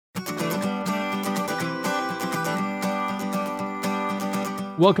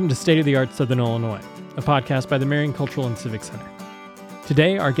Welcome to State of the Art Southern Illinois, a podcast by the Marion Cultural and Civic Center.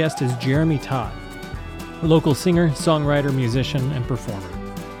 Today, our guest is Jeremy Todd, a local singer, songwriter, musician, and performer.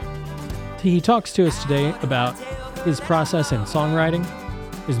 He talks to us today about his process in songwriting,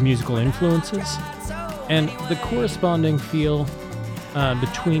 his musical influences, and the corresponding feel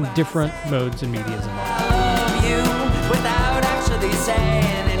between different modes and medias in life.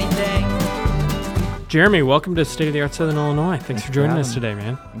 Jeremy, welcome to State of the Art Southern Illinois. Thanks for joining us today,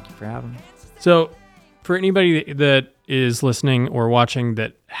 man. Thank you for having me. So, for anybody that is listening or watching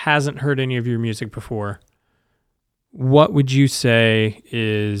that hasn't heard any of your music before, what would you say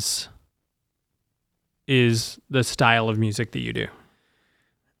is the style of music that you do?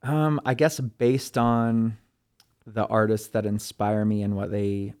 I guess based on the artists that inspire me and what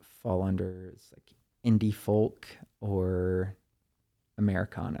they fall under is like indie folk or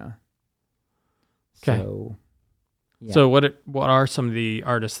Americana. Okay. So, yeah. So what are some of the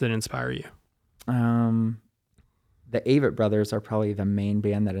artists that inspire you? The Avett Brothers are probably the main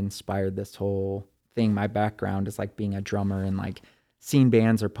band that inspired this whole thing. My background is like being a drummer in like scene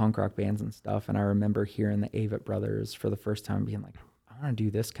bands or punk rock bands and stuff. And I remember hearing the Avett Brothers for the first time being like, I want to do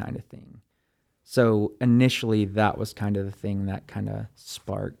this kind of thing. So initially that was kind of the thing that kind of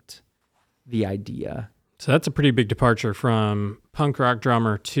sparked the idea. So that's a pretty big departure from punk rock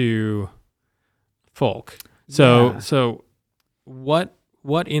drummer to folk. So Yeah. So what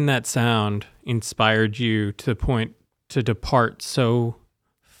in that sound inspired you to the point to depart so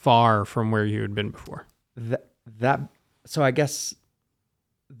far from where you had been before? So I guess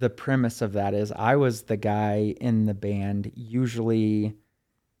the premise of that is I was the guy in the band usually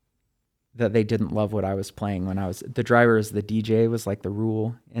that they didn't love what I was playing when I was the driver is the DJ was like the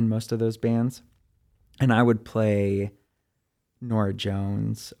rule in most of those bands. And I would play Norah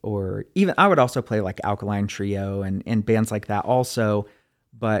Jones, or even I would also play like Alkaline Trio and bands like that also,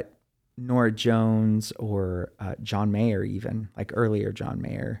 but Norah Jones or John Mayer, even like earlier John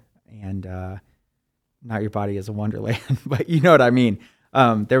Mayer, and Not Your Body is a Wonderland, but you know what I mean.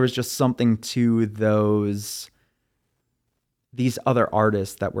 There was just something to these other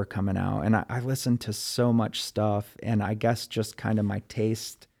artists that were coming out, and I listened to so much stuff, and I guess just kind of my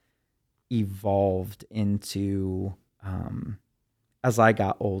taste evolved into as I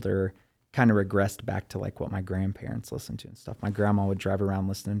got older, kind of regressed back to like what my grandparents listened to and stuff. My grandma would drive around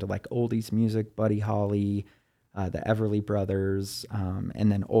listening to like oldies music, Buddy Holly, the Everly Brothers,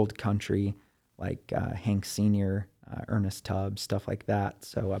 and then old country like Hank Sr., Ernest Tubbs, stuff like that.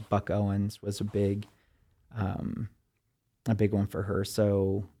 So Buck Owens was a big one for her.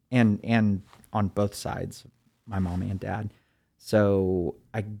 So and on both sides, my mom and dad. So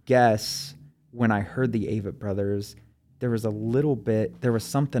I guess when I heard the Avett Brothers, there was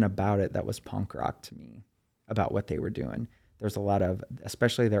something about it that was punk rock to me, about what they were doing. There's a lot of,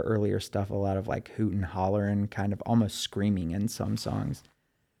 especially their earlier stuff, a lot of like hoot and holler and kind of almost screaming in some songs.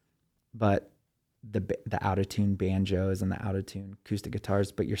 But the out-of-tune banjos and the out-of-tune acoustic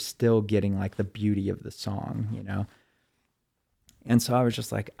guitars, but you're still getting like the beauty of the song, you know? And so I was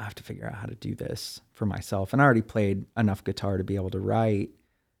just like, I have to figure out how to do this for myself. And I already played enough guitar to be able to write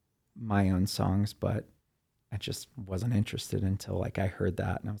my own songs, but I just wasn't interested until like I heard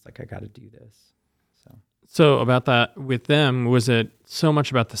that and I was like, I got to do this. So about that with them, was it so much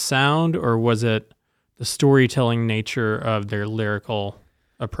about the sound or was it the storytelling nature of their lyrical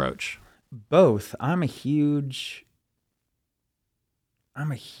approach? Both. I'm a huge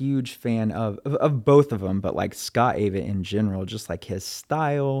fan of both of them, but like Scott Avett in general, just like his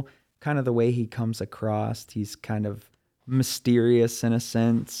style, kind of the way he comes across. He's kind of mysterious in a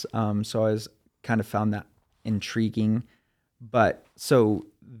sense. So I was kind of found that intriguing, but so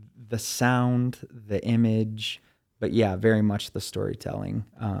the sound, the image, but yeah, very much the storytelling.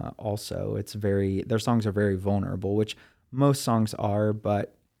 Also, their songs are very vulnerable, which most songs are,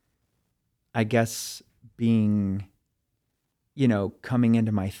 but I guess being, coming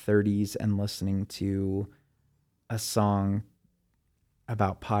into my 30s and listening to a song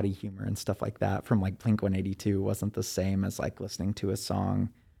about potty humor and stuff like that from like Blink-182 wasn't the same as like listening to a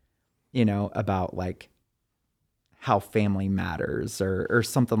song, about like how family matters or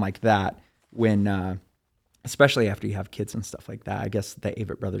something like that when, especially after you have kids and stuff like that. I guess the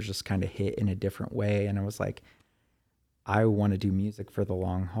Avett Brothers just kind of hit in a different way. And I was like, I want to do music for the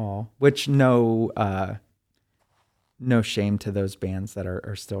long haul, which no shame to those bands that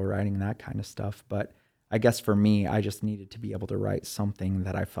are still writing that kind of stuff. But I guess for me, I just needed to be able to write something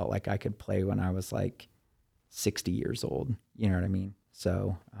that I felt like I could play when I was like 60 years old. You know what I mean?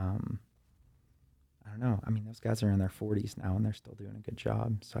 So, I don't know. I mean, those guys are in their 40s now and they're still doing a good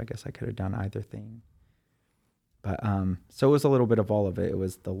job. So I guess I could have done either thing. But so it was a little bit of all of it. It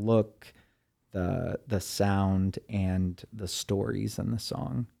was the look, the sound, and the stories in the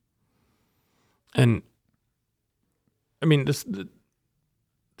song. And I mean,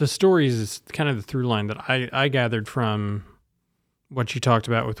 the stories is kind of the through line that I gathered from what you talked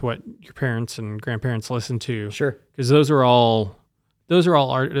about with what your parents and grandparents listened to. Sure. Because those are all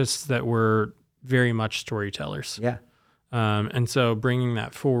artists that were very much storytellers. Yeah. And so bringing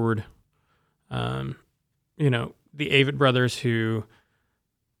that forward, the Avett Brothers, who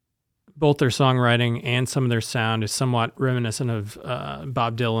both their songwriting and some of their sound is somewhat reminiscent of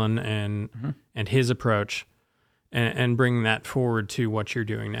Bob Dylan and his approach, and bringing that forward to what you're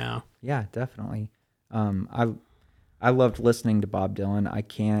doing now. Yeah, definitely. I loved listening to Bob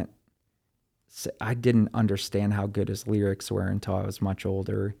Dylan. I didn't understand how good his lyrics were until I was much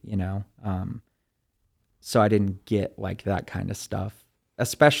older, so I didn't get like that kind of stuff,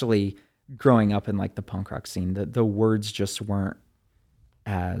 especially growing up in like the punk rock scene. The words just weren't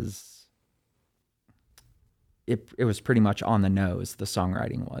as, it was pretty much on the nose. The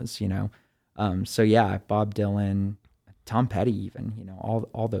songwriting was, so yeah, Bob Dylan, Tom Petty, even,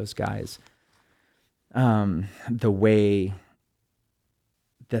 all those guys, the way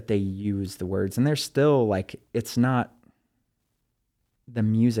that they use the words, and they're still like, it's not, the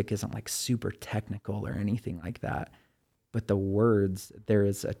music isn't like super technical or anything like that, but the words, there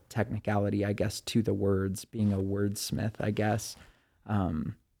is a technicality, I guess, to the words, being a wordsmith, I guess,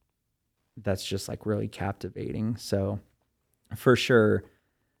 that's just like really captivating. So for sure,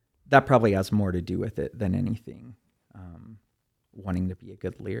 that probably has more to do with it than anything. Wanting to be a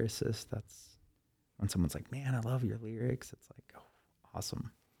good lyricist, that's when someone's like, man, I love your lyrics. It's like, oh,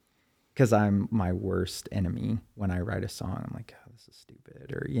 awesome. Because I'm my worst enemy when I write a song. I'm like, oh, this is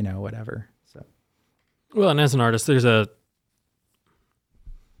stupid, or, whatever. So, well, and as an artist,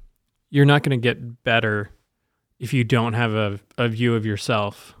 you're not going to get better if you don't have a view of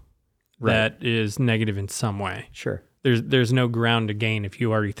yourself that is negative in some way. Sure. There's no ground to gain if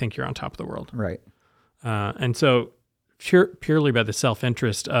you already think you're on top of the world. Right. And so purely by the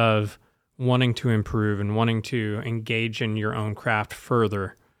self-interest of wanting to improve and wanting to engage in your own craft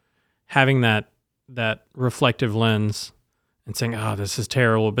further, having that reflective lens and saying, oh, this is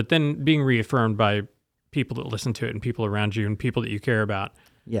terrible, but then being reaffirmed by people that listen to it and people around you and people that you care about,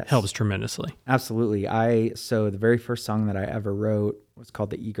 yes, helps tremendously. Absolutely. So the very first song that I ever wrote was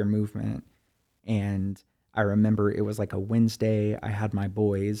called The Eager Movement. And I remember it was like a Wednesday. I had my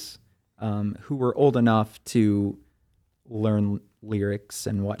boys who were old enough to learn lyrics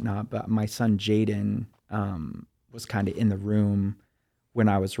and whatnot, but my son Jaden was kind of in the room when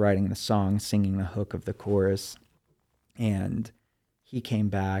I was writing the song, singing the hook of the chorus. And he came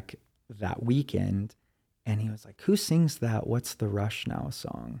back that weekend and he was like, who sings that What's the Rush Now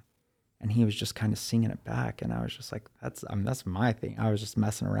song? And he was just kind of singing it back. And I was just like, that's my thing. I was just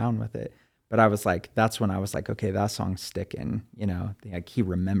messing around with it. But I was like, that's when I was like, okay, that song's sticking, like he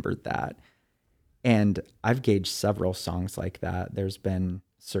remembered that. And I've gauged several songs like that. There's been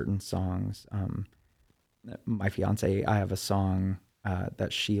certain songs. My fiance, I have a song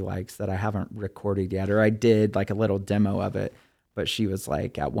that she likes that I haven't recorded yet, or I did like a little demo of it. But she was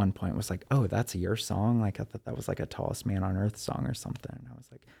like, at one point was like, oh, that's your song? Like, I thought that was like a Tallest Man on Earth song or something. And I was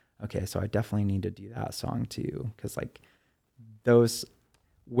like, okay, so I definitely need to do that song too. Cause like those,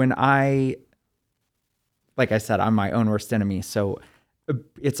 like I said, I'm my own worst enemy. So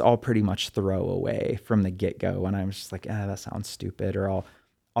it's all pretty much throwaway from the get-go. And I'm just like, that sounds stupid. Or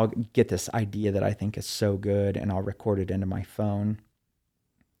I'll get this idea that I think is so good and I'll record it into my phone.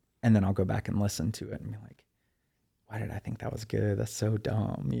 And then I'll go back and listen to it and be like, why did I think that was good? That's so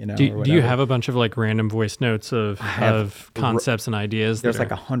dumb, Do you have a bunch of like random voice notes of concepts and ideas? There's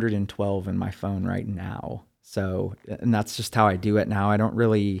like 112 in my phone right now. So, and that's just how I do it now. I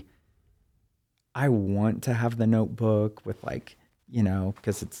want to have the notebook with like,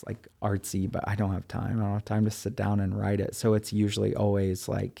 because it's like artsy, but I don't have time. I don't have time to sit down and write it. So it's usually always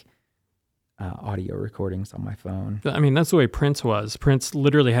like audio recordings on my phone. I mean, that's the way Prince was. Prince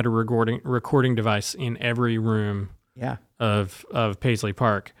literally had a recording device in every room of Paisley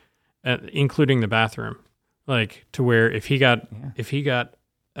Park, including the bathroom, like to where if he got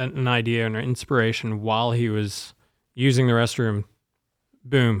an idea and an inspiration while he was using the restroom,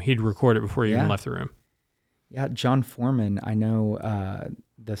 boom, he'd record it before he even left the room. Yeah, John Foreman, I know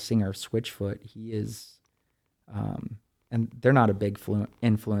the singer of Switchfoot, he is, and they're not a big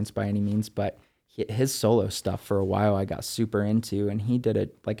influence by any means, but his solo stuff for a while I got super into, and he did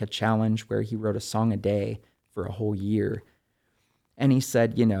a challenge where he wrote a song a day for a whole year. And he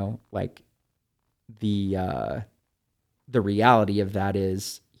said, like the reality of that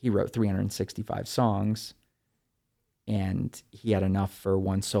is he wrote 365 songs and he had enough for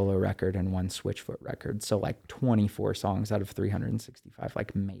one solo record and one Switchfoot record. So like 24 songs out of 365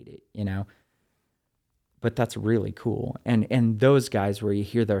 like made it, you know. But that's really cool. And those guys where you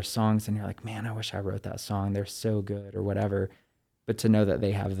hear their songs and you're like, man, I wish I wrote that song. They're so good or whatever. But to know that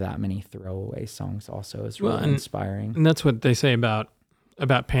they have that many throwaway songs also is really inspiring. And that's what they say about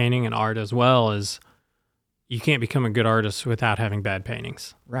painting and art as well, is you can't become a good artist without having bad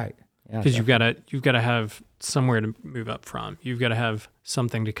paintings. Right. Yeah. Because you've got to have somewhere to move up from. You've got to have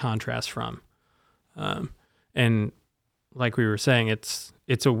something to contrast from. And like we were saying,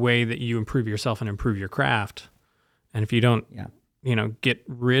 it's a way that you improve yourself and improve your craft. And if you don't, get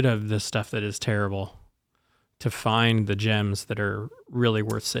rid of the stuff that is terrible, to find the gems that are really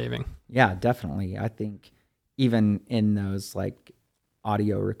worth saving. Yeah, definitely. I think even in those like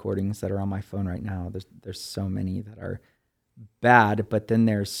audio recordings that are on my phone right now, there's so many that are bad, but then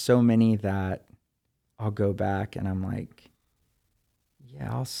there's so many that I'll go back and I'm like,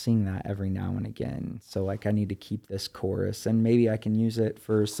 yeah, I'll sing that every now and again. So like I need to keep this chorus and maybe I can use it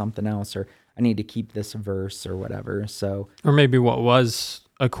for something else, or I need to keep this verse or whatever. So, or maybe what was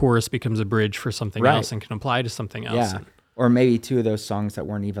a chorus becomes a bridge for something else and can apply to something else. Yeah. Or maybe two of those songs that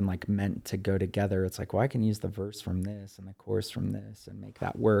weren't even like meant to go together. It's like, well, I can use the verse from this and the chorus from this and make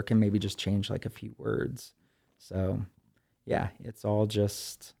that work and maybe just change like a few words. So yeah, it's all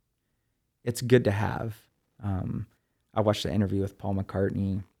just, it's good to have. I watched an interview with Paul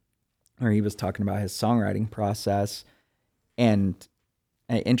McCartney where he was talking about his songwriting process, and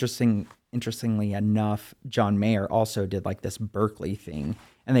interestingly enough, John Mayer also did like this Berkeley thing,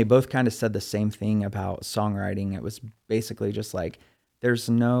 and they both kind of said the same thing about songwriting. It was basically just like, there's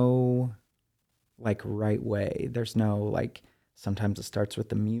no like right way. There's no like, sometimes it starts with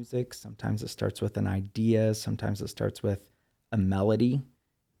the music, sometimes it starts with an idea, sometimes it starts with a melody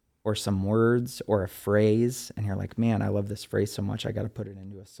or some words or a phrase, and you're like, man, I love this phrase so much, I got to put it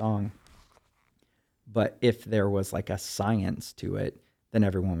into a song. But if there was like a science to it, then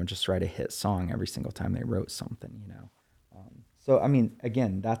everyone would just write a hit song every single time they wrote something, you know? So, I mean,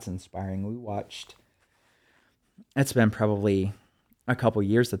 again, that's inspiring. It's been probably a couple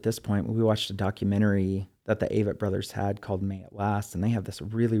years at this point, we watched a documentary that the Avett Brothers had called May It Last, and they have this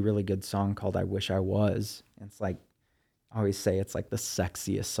really, really good song called I Wish I Was. And it's like, I always say it's like the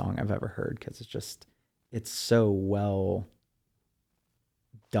sexiest song I've ever heard, because it's so well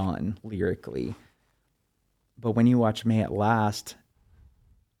done lyrically. But when you watch May It Last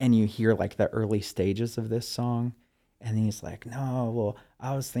and you hear like the early stages of this song, and he's like, no, well,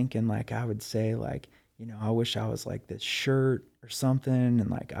 I was thinking like I would say like, you know, I wish I was like this shirt or something, and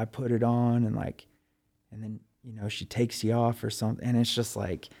like I put it on and like, and then, you know, she takes you off or something. And it's just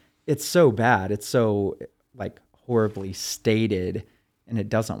like, it's so bad. It's so like horribly stated, and it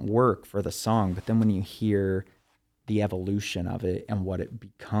doesn't work for the song. But then when you hear the evolution of it and what it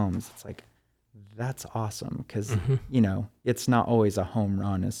becomes, it's like, that's awesome. Because, you know, it's not always a home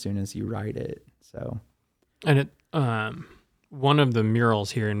run as soon as you write it. So, and it, one of the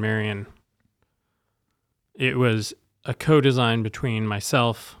murals here in Marion, it was a co-design between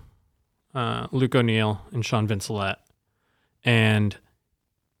myself, Luke O'Neill, and Sean Vincelette. And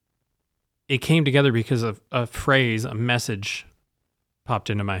it came together because of a phrase, a message popped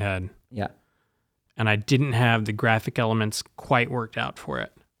into my head. Yeah. And I didn't have the graphic elements quite worked out for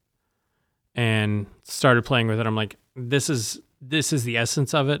it. And started playing with it. I'm like, this is the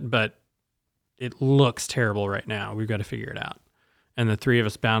essence of it, but it looks terrible right now. We've got to figure it out. And the three of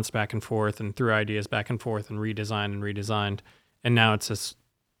us bounced back and forth and threw ideas back and forth and redesigned. And now it's this,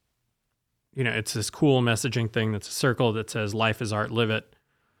 you know, it's this cool messaging thing that's a circle that says life is art, live it.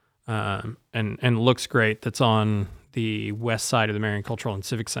 And looks great. That's on the west side of the Marion Cultural and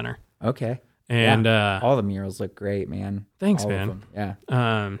Civic Center. Okay. And all the murals look great, man. Thanks, all man.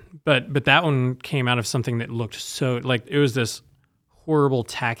 Yeah. But that one came out of something that looked so like it was this horrible,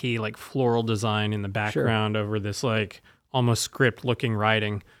 tacky, like floral design in the background over this like almost script looking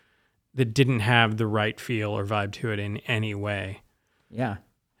writing that didn't have the right feel or vibe to it in any way. Yeah.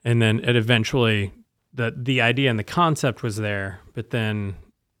 And then it eventually, the idea and the concept was there, but then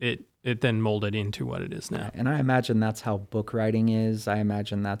it then molded into what it is now. And I imagine that's how book writing is. I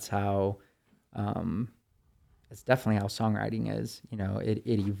imagine that's how, it's definitely how songwriting is. You know, it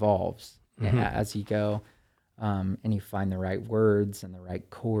evolves as you go, and you find the right words and the right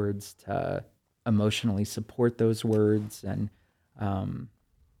chords to emotionally support those words. And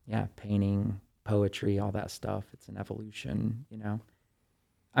painting, poetry, all that stuff. It's an evolution, you know.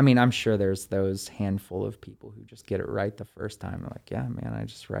 I mean, I'm sure there's those handful of people who just get it right the first time. Like, yeah, man, I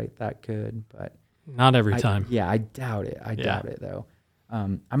just write that good. But not every time. Yeah, I doubt it. I doubt it, though.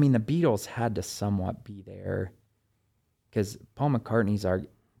 I mean, the Beatles had to somewhat be there because Paul McCartney's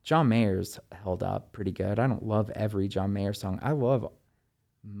John Mayer's held up pretty good. I don't love every John Mayer song. I love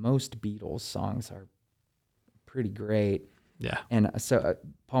most Beatles songs are pretty great. Yeah. And so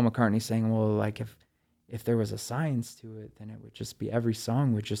Paul McCartney saying, well, like if there was a science to it, then it would just be, every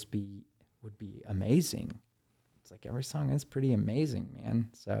song would be amazing. It's like every song is pretty amazing, man.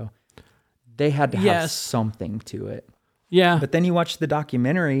 So they had to have something to it. Yeah. But then you watch the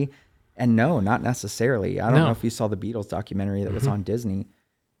documentary and no, not necessarily. I don't know if you saw the Beatles documentary that was on Disney.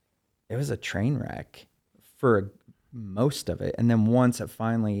 It was a train wreck for most of it. And then once it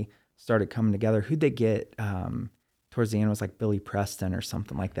finally started coming together, who'd they get towards the end? It was like Billy Preston or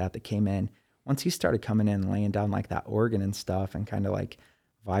something like that came in. Once he started coming in and laying down like that organ and stuff and kind of like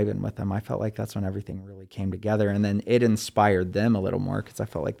vibing with them, I felt like that's when everything really came together. And then it inspired them a little more because I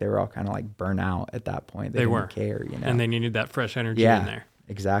felt like they were all kind of like burnt out at that point. They didn't care, you know. And they needed that fresh energy in there.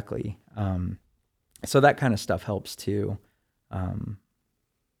 Exactly. So that kind of stuff helps too.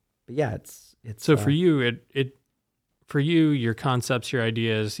 But yeah, it's so for you, for you, your concepts, your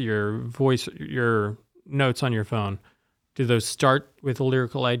ideas, your voice, your notes on your phone, do those start with a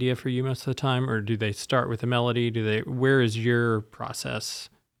lyrical idea for you most of the time, or do they start with a melody? Where is your process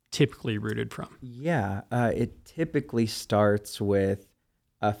typically rooted from? Yeah, it typically starts with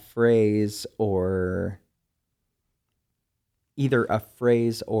a phrase or either a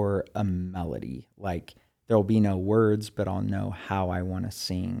phrase or a melody. Like there'll be no words, but I'll know how I want to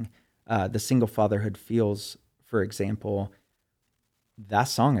sing. The Single Fatherhood Feels, for example, that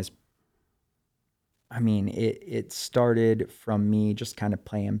song is, I mean, it started from me just kind of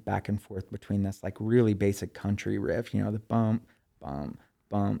playing back and forth between this like really basic country riff, you know, the bump, bump,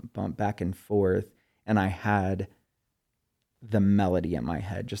 bump, bump back and forth. And I had the melody in my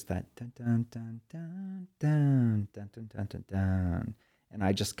head, just that dun, dun, dun, dun, dun, dun, dun, dun, dun, dun. And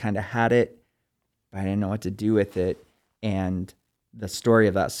I just kind of had it, but I didn't know what to do with it. And the story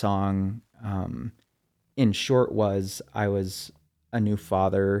of that song, in short, was I was a new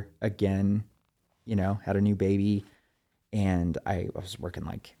father again, you know, had a new baby, and I was working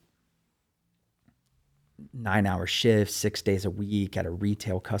like 9-hour shifts, 6 days a week at a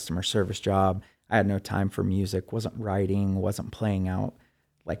retail customer service job. I had no time for music, wasn't writing, wasn't playing out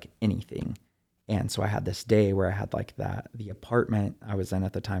like anything. And so I had this day where I had like the apartment I was in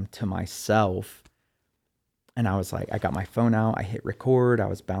at the time to myself. And I was like, I got my phone out, I hit record, I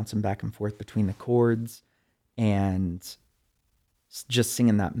was bouncing back and forth between the chords and just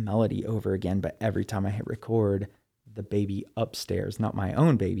singing that melody over again. But every time I hit record, the baby upstairs, not my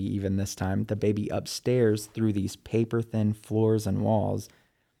own baby even this time, the baby upstairs through these paper thin floors and walls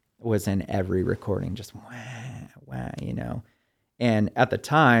was in every recording, just wah, wah, you know. And at the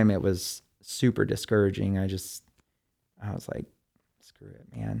time it was super discouraging. I was like, screw it,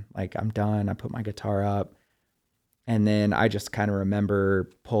 man. Like, I'm done. I put my guitar up. And then I just kind of remember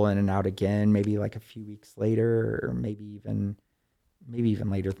pulling it out again, maybe like a few weeks later, or maybe even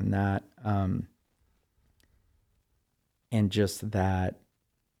later than that. And just that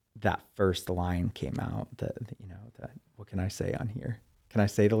first line came out, what can I say on here? Can I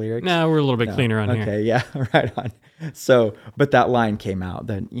say the lyrics? No, we're a little bit cleaner on here. Okay, yeah, right on. So, but that line came out,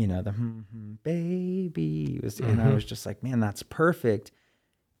 the baby was, and I was just like, man, that's perfect.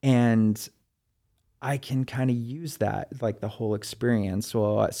 And I can kind of use that, like the whole experience.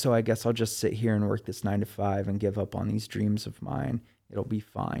 Well, so I guess I'll just sit here and work this 9 to 5 and give up on these dreams of mine. It'll be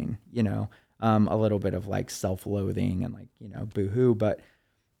fine, you know. A little bit of like self-loathing and like, you know, boo-hoo, but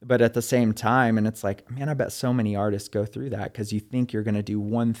at the same time, and it's like, man, I bet so many artists go through that because you think you're going to do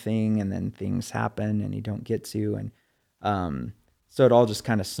one thing and then things happen and you don't get to. And so it all just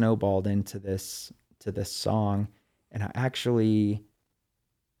kind of snowballed into this song. And I actually,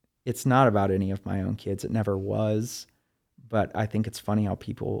 it's not about any of my own kids. It never was. But I think it's funny how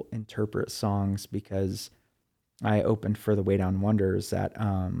people interpret songs, because I opened for the Way Down Wonders at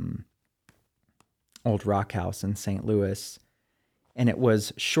Old Rock House in St. Louis. And it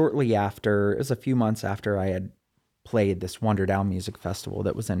was it was a few months after I had played this Wonder Down Music Festival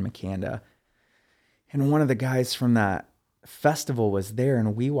that was in Makanda. And one of the guys from that festival was there,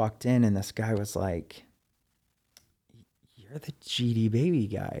 and we walked in, and this guy was like, "You're the GD Baby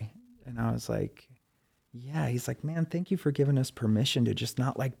guy." And I was like, "Yeah." He's like, "Man, thank you for giving us permission to just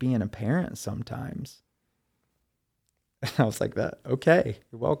not like being a parent sometimes." And I was like, "Okay,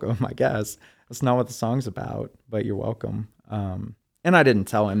 you're welcome, I guess. That's not what the song's about, but you're welcome." And I didn't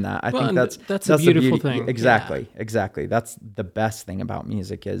tell him that. I think that's a beautiful thing. Exactly, yeah. Exactly. That's the best thing about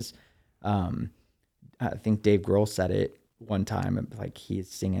music is, I think Dave Grohl said it one time, like he's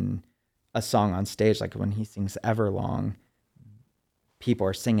singing a song on stage, like when he sings Everlong, people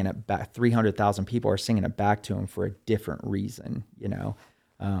are singing it back. 300,000 people are singing it back to him for a different reason.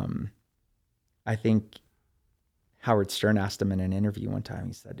 I think Howard Stern asked him in an interview one time.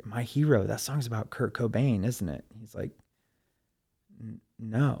 He said, "My hero, that song's about Kurt Cobain, isn't it?" He's like,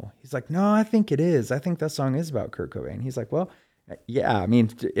 "No." He's like, "No, I think it is. I think that song is about Kurt Cobain." He's like, "Well, yeah, I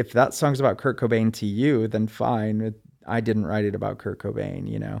mean, if that song's about Kurt Cobain to you, then fine. I didn't write it about Kurt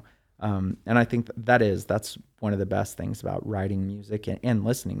Cobain, And I think that's one of the best things about writing music and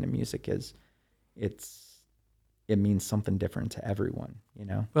listening to music is it means something different to everyone,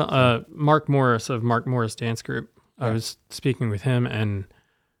 Well, Mark Morris of Mark Morris Dance Group, I was speaking with him, and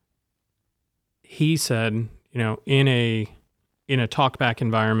he said, in a talkback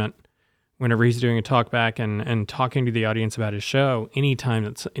environment, whenever he's doing a talkback and talking to the audience about his show, anytime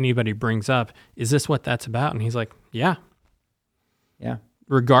that anybody brings up, "Is this what that's about?" And he's like, yeah,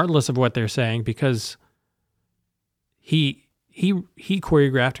 regardless of what they're saying, because he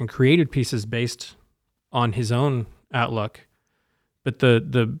choreographed and created pieces based on his own outlook, but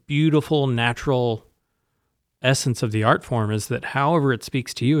the beautiful natural essence of the art form is that however it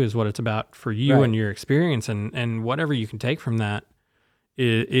speaks to you is what it's about for you and your experience, and whatever you can take from that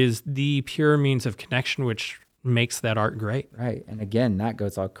is the pure means of connection, which makes that art great. Right. And again, that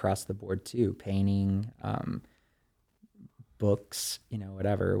goes all across the board too. Painting, books,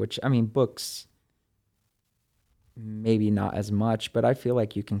 whatever, which, I mean, books, maybe not as much, but I feel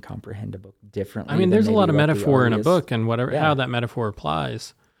like you can comprehend a book differently. I mean, there's a lot of metaphor in a book, and how that metaphor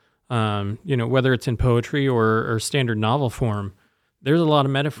applies, whether it's in poetry or standard novel form, there's a lot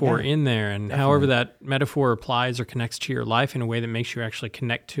of metaphor in there, and however that metaphor applies or connects to your life in a way that makes you actually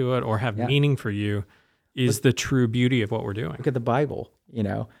connect to it or have meaning for you is the true beauty of what we're doing. Look at the Bible,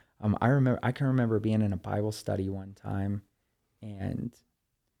 I can remember being in a Bible study one time, and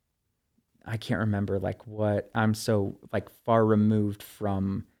I can't remember I'm so far removed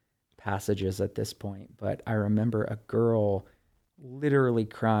from passages at this point, but I remember a girl literally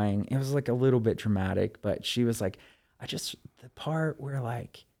crying. It was a little bit dramatic, but she was like, the part where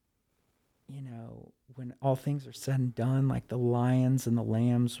when all things are said and done, the lions and the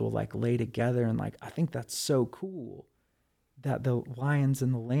lambs will lay together. And I think that's so cool that the lions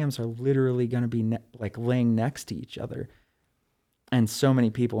and the lambs are literally going to be laying next to each other. And so many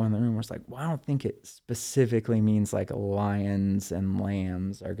people in the room was like, well, I don't think it specifically means lions and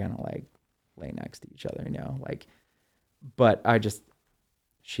lambs are going to lay next to each other, but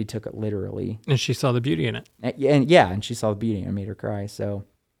she took it literally. And she saw the beauty in it. And she saw the beauty and it made her cry. So,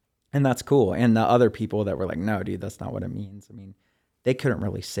 and that's cool. And the other people that were like, no, dude, that's not what it means. I mean, they couldn't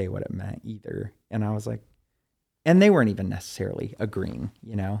really say what it meant either. And I was like, and they weren't even necessarily agreeing,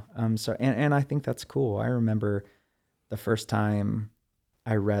 So, and I think that's cool. I remember the first time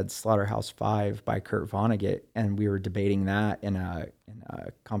I read Slaughterhouse-Five by Kurt Vonnegut, and we were debating that in a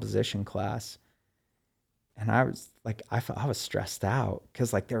composition class. And I was I was stressed out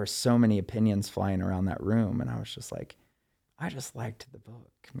because there were so many opinions flying around that room. And I was just I just liked the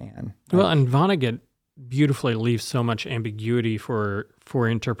book, man. Well, and Vonnegut beautifully leaves so much ambiguity for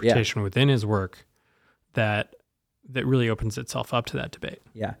interpretation within his work that really opens itself up to that debate.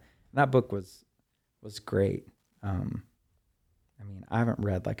 Yeah. And that book was great. I mean, I haven't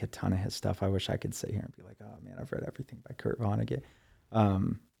read a ton of his stuff. I wish I could sit here and be like, oh man, I've read everything by Kurt Vonnegut.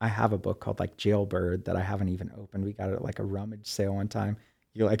 I have a book called Jailbird that I haven't even opened. We got it at a rummage sale one time.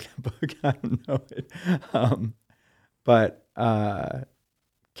 You like the book? I don't know it. But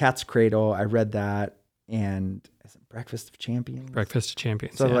Cat's Cradle, I read that, and is it Breakfast of Champions? Breakfast of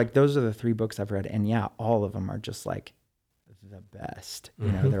Champions. So those are the 3 books I've read, and all of them are just the best.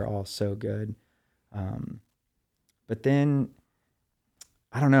 They're all so good. But then,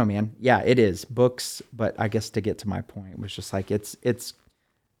 I don't know, man. Yeah, it is books, but I guess to get to my point was just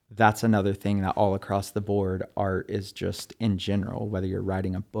that's another thing that all across the board, art is just in general, whether you're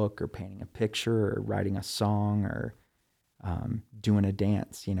writing a book or painting a picture or writing a song or doing a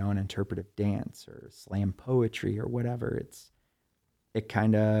dance, an interpretive dance or slam poetry or whatever. It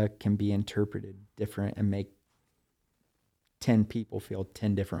kind of can be interpreted different and make 10 people feel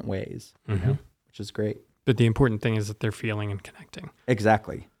 10 different ways, which is great. But the important thing is that they're feeling and connecting.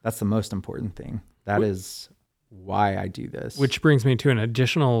 Exactly. That's the most important thing. That is why I do this. Which brings me to an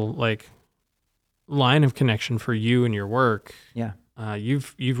additional line of connection for you and your work. Yeah.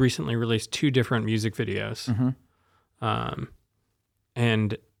 You've recently released 2 different music videos. Mm-hmm.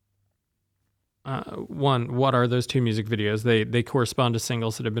 And one, what are those 2 music videos? They correspond to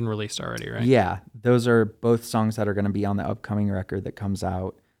singles that have been released already, right? Yeah. Those are both songs that are going to be on the upcoming record that comes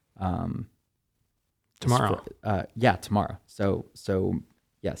out tomorrow. Tomorrow. So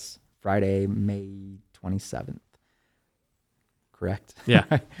yes, Friday, May 27th. correct? Yeah.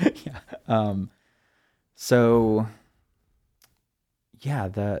 Yeah. So yeah,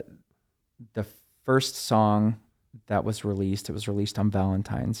 the first song that was released, it was released on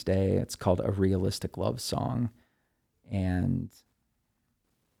Valentine's Day. It's called A Realistic Love Song. And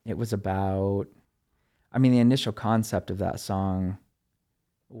it was about, I mean, the initial concept of that song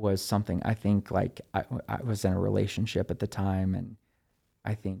was something, I think, like I was in a relationship at the time, and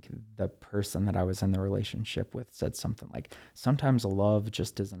I think the person that I was in the relationship with said something like, sometimes love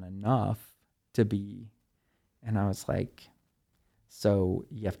just isn't enough to be. And I was like, so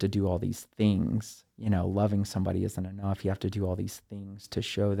you have to do all these things, you know, loving somebody isn't enough. You have to do all these things to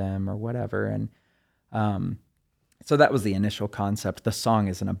show them or whatever. And so that was the initial concept. The song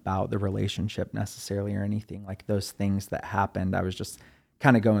isn't about the relationship necessarily or anything like those things that happened. I was just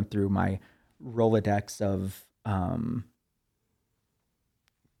kind of going through my Rolodex of,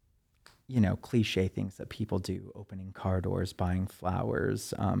 you know, cliche things that people do, opening car doors, buying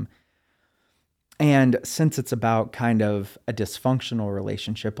flowers. And since it's about kind of a dysfunctional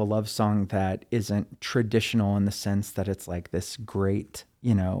relationship, a love song that isn't traditional in the sense that it's like this great,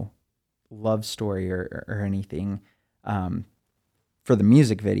 you know, love story or anything. For the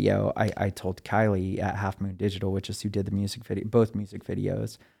music video, I told Kylie at Half Moon Digital, which is who did the music video, both music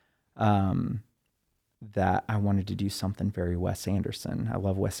videos, that I wanted to do something very Wes Anderson. I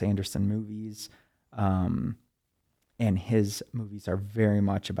love Wes Anderson movies. And his movies are very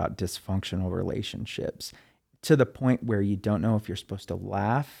much about dysfunctional relationships, to the point where you don't know if you're supposed to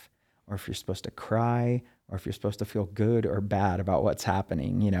laugh or if you're supposed to cry or if you're supposed to feel good or bad about what's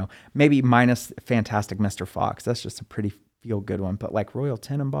happening, you know, maybe minus Fantastic Mr. Fox. That's just a pretty feel good one. But like Royal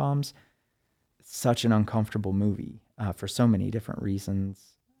Tenenbaums, such an uncomfortable movie for so many different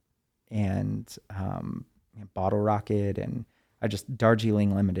reasons. And Bottle Rocket, and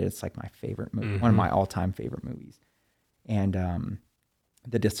Darjeeling Limited, it's like my favorite movie, one of my all-time favorite movies. And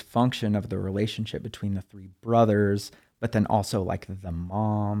the dysfunction of the relationship between the three brothers, but then also like the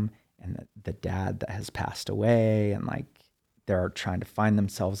mom and the dad that has passed away, and like they're trying to find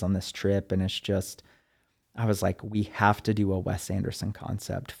themselves on this trip. And it's just, I was like, we have to do a Wes Anderson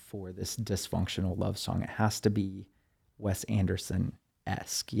concept for this dysfunctional love song. It has to be Wes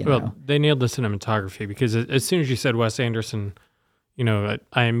Anderson-esque, you know? Well, they nailed the cinematography, because as soon as you said Wes Anderson, you know,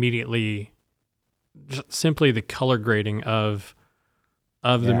 I immediately, just simply the color grading of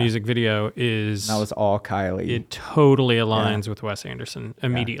the music video is... That was all Kylie. It totally aligns with Wes Anderson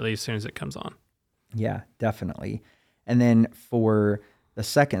immediately as soon as it comes on. Yeah, definitely. And then for the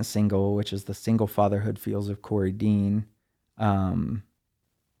second single, which is the single Fatherhood Feels of Corey Dean,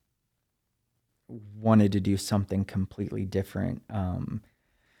 wanted to do something completely different.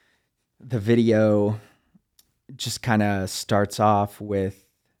 The video just kind of starts off with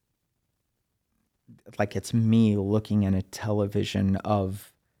like it's me looking in a television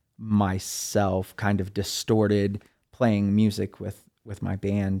of myself, kind of distorted, playing music with my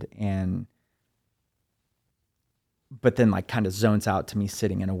band, but then like kind of zones out to me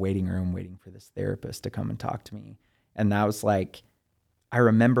sitting in a waiting room waiting for this therapist to come and talk to me. And that was like, I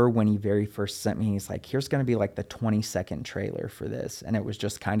remember when he very first sent me, he's like, here's going to be like the 20-second trailer for this. And it was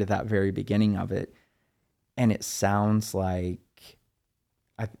just kind of that very beginning of it. And it sounds like,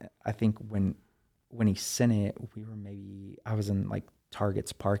 I think when he sent it, I was in like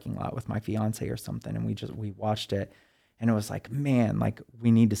Target's parking lot with my fiance or something. And we watched it, and it was like, man, like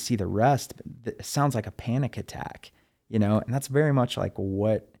we need to see the rest. It sounds like a panic attack, you know? And that's very much like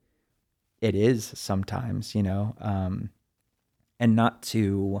what it is sometimes, you know? And not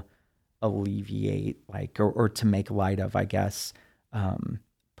to alleviate like, or to make light of, I guess,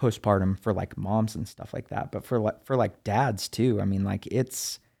 postpartum for like moms and stuff like that. But for like dads too. I mean, like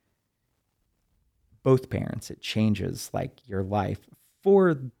it's both parents. It changes like your life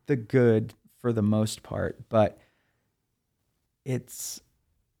for the good for the most part. But it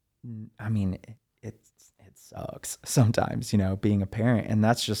sucks sometimes, you know, being a parent. And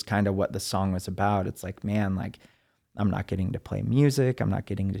that's just kind of what the song was about. It's like, man, like I'm not getting to play music. I'm not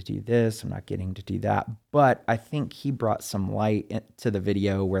getting to do this. I'm not getting to do that. But I think he brought some light to the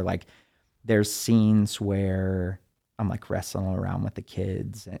video where like there's scenes where I'm like wrestling around with the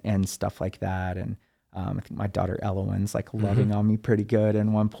kids and stuff like that. And I think my daughter Elowen's like loving on me pretty good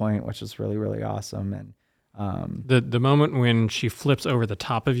in one point, which is really, really awesome. And the moment when she flips over the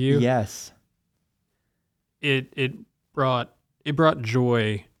top of you. Yes. It brought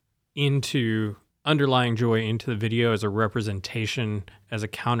underlying joy into the video as a representation, as a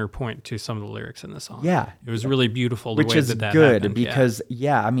counterpoint to some of the lyrics in the song. Yeah. It was really beautiful the which way is that good happened. Because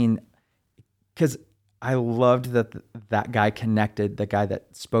because I loved that guy connected, the guy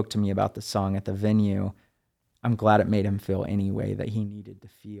that spoke to me about the song at the venue. I'm glad it made him feel any way that he needed to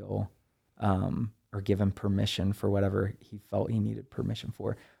feel, or give him permission for whatever he felt he needed permission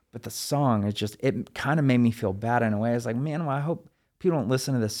for. But the song is just, it kind of made me feel bad in a way. I was like, man, well, I hope people don't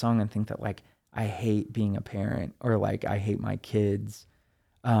listen to this song and think that like I hate being a parent or like I hate my kids,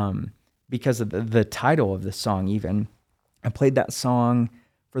 because of the title of the song. Even I played that song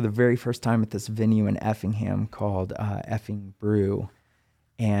for the very first time at this venue in Effingham called Effing Brew,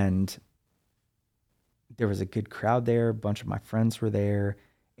 and there was a good crowd there. A bunch of my friends were there,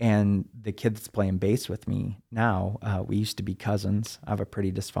 and the kid that's playing bass with me now, we used to be cousins. I have a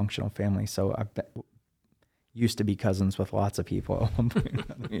pretty dysfunctional family, so I used to be cousins with lots of people at one point,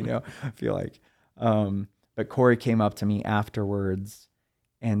 I feel like. But Corey came up to me afterwards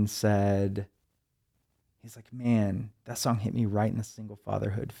and said, he's like, man, that song hit me right in the single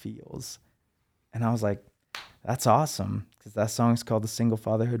fatherhood feels. And I was like, that's awesome, because that song's called The Single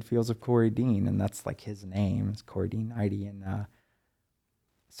Fatherhood Feels of Corey Dean, and that's like his name. It's Corey Dean Nighty. And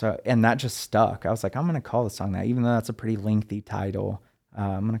that just stuck. I was like, I'm going to call the song that, even though that's a pretty lengthy title.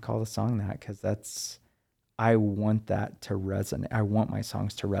 I'm going to call the song that, because I want that to resonate. I want my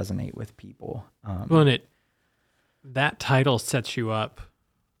songs to resonate with people. Well, that title sets you up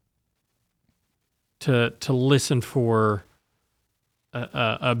to listen for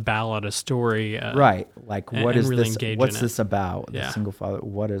a ballad, a story, right? Like, what is really this? What's this about? The single father.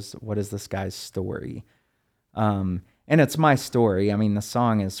 What is this guy's story? And it's my story. I mean, the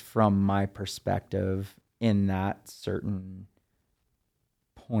song is from my perspective in that certain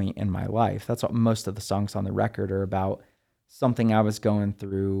point in my life. That's what most of the songs on the record are about. Something I was going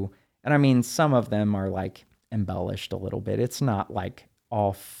through, and I mean, some of them are like embellished a little bit. It's not like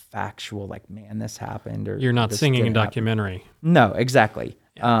all factual, like, man, this happened, or you're not singing a documentary. No, exactly.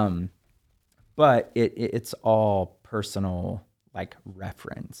 Yeah. But it's all personal, like,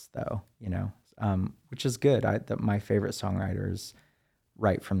 reference though, which is good. My favorite songwriters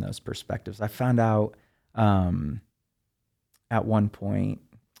write from those perspectives. I found out at one point,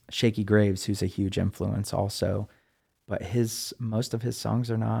 Shaky Graves, who's a huge influence also, but most of his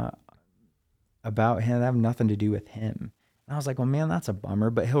songs are not about him. They have nothing to do with him. And I was like, well, man, that's a bummer.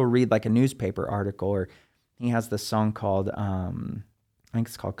 But he'll read like a newspaper article, or he has this song called, I think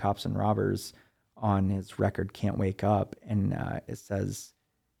it's called Cops and Robbers, on his record Can't Wake Up. And it says,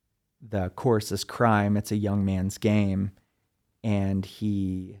 the chorus is crime, it's a young man's game. And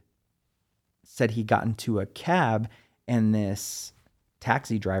he said he got into a cab, and this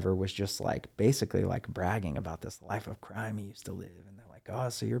taxi driver was just like basically like bragging about this life of crime he used to live. And they're like, oh,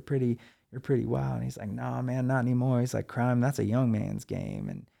 so you're pretty wild. And he's like, no, man, not anymore. He's like, crime, that's a young man's game.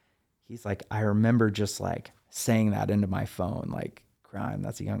 And he's like, I remember just like saying that into my phone, like, crime,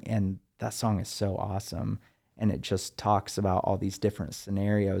 that's a young, and that song is so awesome. And it just talks about all these different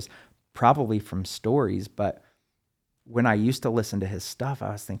scenarios, probably from stories. But when I used to listen to his stuff,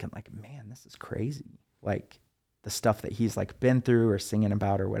 I was thinking like, man, this is crazy. Like the stuff that he's like been through or singing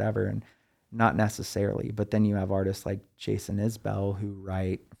about or whatever. And not necessarily. But then you have artists like Jason Isbell who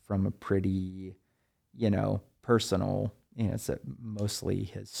write from a pretty, personal, it's mostly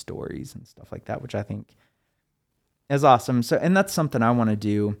his stories and stuff like that, which I think is awesome. So, and that's something I want to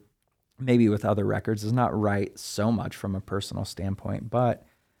do maybe with other records, is not write so much from a personal standpoint, but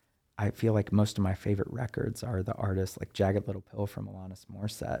I feel like most of my favorite records are the artists like Jagged Little Pill from Alanis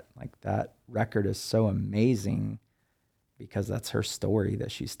Morissette. Like, that record is so amazing because that's her story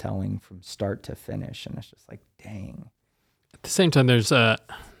that she's telling from start to finish. And it's just like, dang. At the same time, I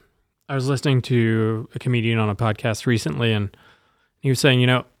was listening to a comedian on a podcast recently, and he was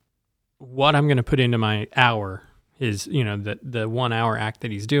saying, what I'm going to put into my hour is, the 1 hour act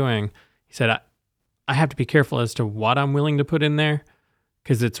that he's doing. He said, I have to be careful as to what I'm willing to put in there,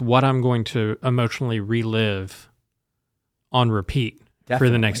 because it's what I'm going to emotionally relive on repeat for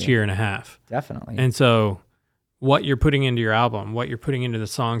the next year and a half. Definitely. And so what you're putting into your album, what you're putting into the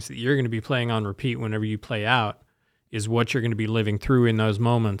songs that you're going to be playing on repeat whenever you play out, is what you're going to be living through in those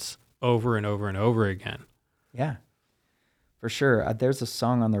moments over and over and over again. Yeah, for sure. There's a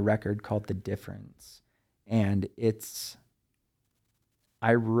song on the record called The Difference, and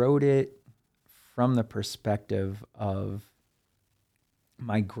I wrote it from the perspective of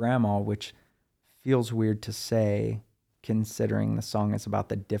my grandma, which feels weird to say considering the song is about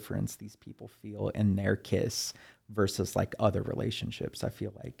the difference these people feel in their kiss versus like other relationships. I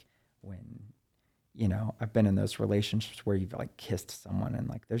feel like when, I've been in those relationships where you've like kissed someone and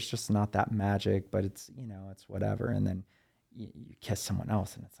like there's just not that magic, but it's, it's whatever. And then you kiss someone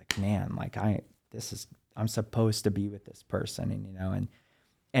else and it's like, man, like I'm supposed to be with this person,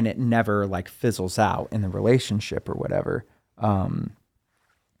 and it never like fizzles out in the relationship or whatever.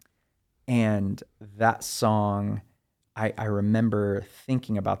 And that song, I remember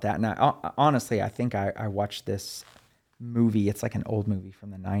thinking about that. And honestly, I think I watched this movie. It's like an old movie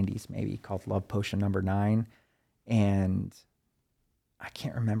from the 90s, maybe, called Love Potion Number 9. And I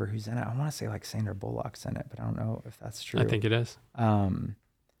can't remember who's in it. I want to say like Sandra Bullock's in it, but I don't know if that's true. I think it is.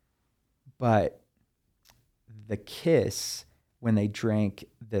 But the Kiss, when they drank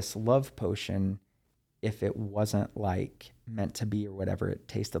this love potion, if it wasn't like meant to be or whatever, it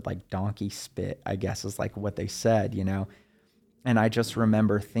tasted like donkey spit, I guess is like what they said, you know? And I just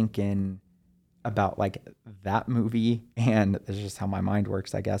remember thinking about like that movie, and this is just how my mind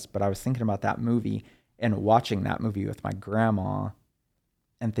works, I guess. But I was thinking about that movie and watching that movie with my grandma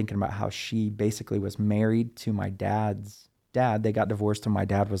and thinking about how she basically was married to my dad's dad. They got divorced when my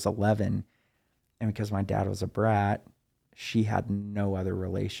dad was 11. And because my dad was a brat, she had no other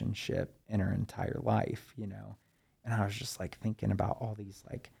relationship in her entire life, you know? And I was just like thinking about all these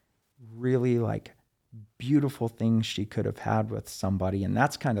like really like beautiful things she could have had with somebody. And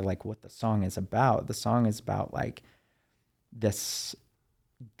that's kind of like what the song is about. The song is about like this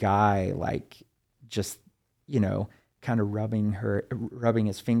guy, like just, you know, kind of rubbing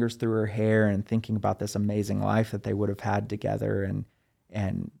his fingers through her hair and thinking about this amazing life that they would have had together, and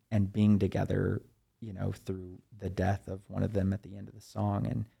being together, you know, through the death of one of them at the end of the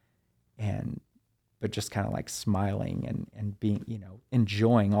song, but just kind of like smiling and being, you know,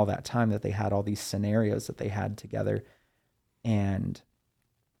 enjoying all that time that they had, all these scenarios that they had together,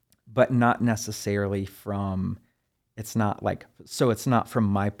 but not necessarily it's not from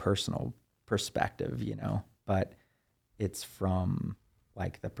my personal perspective, you know, but it's from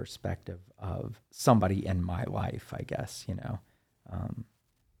like the perspective of somebody in my life, I guess, you know,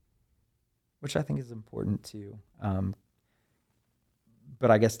 which I think is important too. But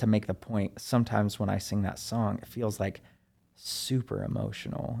I guess to make the point, sometimes when I sing that song, it feels like super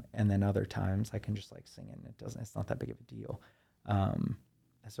emotional. And then other times I can just like sing it and it's not that big of a deal.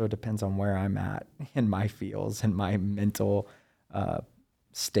 So it depends on where I'm at in my feels and my mental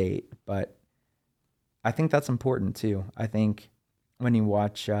state. But I think that's important too. I think when you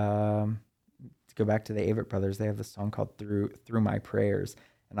watch, to go back to the Avett Brothers, they have this song called Through My Prayers.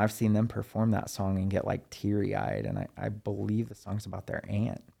 And I've seen them perform that song and get like teary-eyed. And I believe the song's about their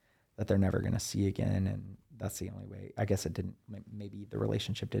aunt that they're never going to see again. And that's the only way. I guess maybe the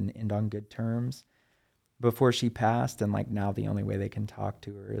relationship didn't end on good terms before she passed. And like now the only way they can talk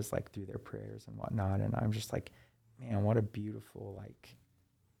to her is like through their prayers and whatnot. And I'm just like, man, what a beautiful like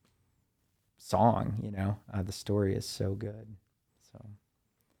song, you know? The story is so good. So,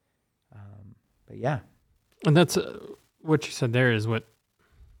 but yeah. And that's what you said there is what,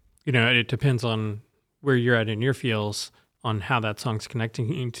 you know, it depends on where you're at in your feels on how that song's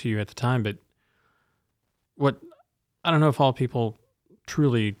connecting to you at the time. But I don't know if all people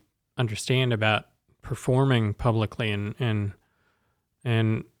truly understand about performing publicly and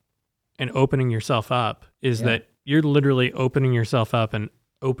opening yourself up is that you're literally opening yourself up and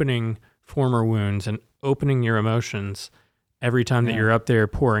opening former wounds and opening your emotions every time that you're up there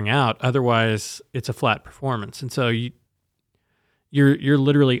pouring out. Otherwise, it's a flat performance. And so you're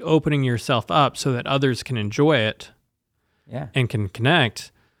literally opening yourself up so that others can enjoy it and can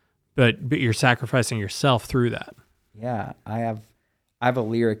connect, but you're sacrificing yourself through that. Yeah, I have a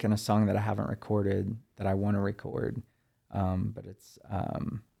lyric in a song that I haven't recorded that I want to record, but it's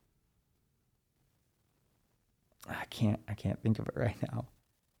I can't think of it right now.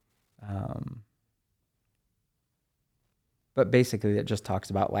 But basically it just talks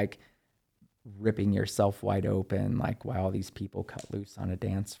about like ripping yourself wide open, like while all these people cut loose on a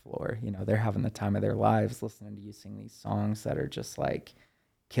dance floor, you know, they're having the time of their lives listening to you sing these songs that are just like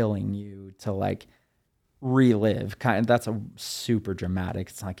killing you to like relive. That's a super dramatic.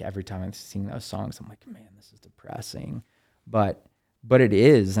 It's like every time I sing those songs, I'm like, man, this is depressing. But it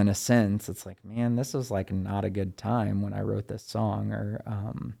is in a sense. It's like, man, this was like not a good time when I wrote this song, or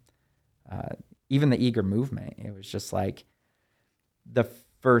even the Eager Movement. It was just like the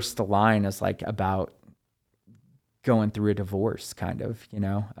first line is like about going through a divorce, kind of, you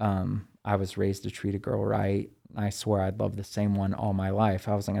know. I was raised to treat a girl right. I swore I'd love the same one all my life.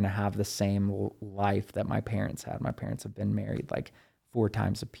 I wasn't going to have the same life that my parents had. My parents have been married like 4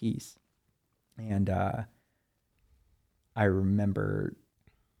 times apiece. And I remember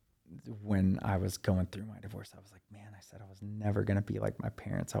when I was going through my divorce, I was like, man, I said I was never going to be like my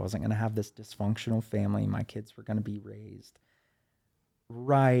parents. I wasn't going to have this dysfunctional family. My kids were going to be raised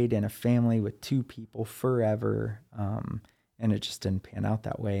right in a family with 2 people forever. And it just didn't pan out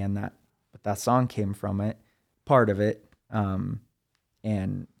that way. But that song came from it, part of it,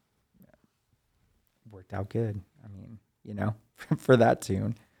 and worked out good. I mean, you know, for that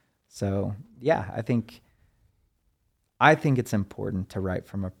tune. So yeah, I think it's important to write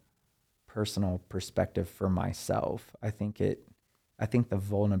from a personal perspective for myself. I think the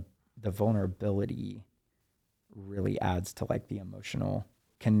vulnerability really adds to like the emotional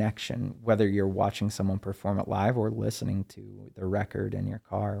connection, whether you're watching someone perform it live or listening to the record in your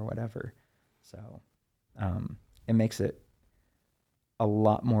car or whatever. So it makes it a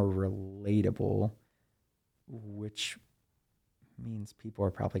lot more relatable, which means people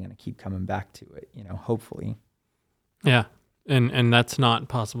are probably going to keep coming back to it, hopefully. Yeah. And that's not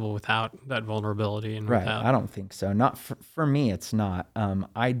possible without that vulnerability and Right. without. I don't think so. Not for me, it's not.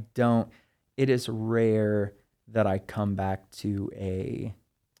 It is rare that I come back to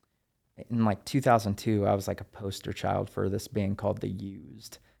in like 2002, I was like a poster child for this band called The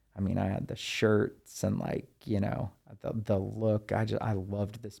Used. I mean, I had the shirts and like, the look. I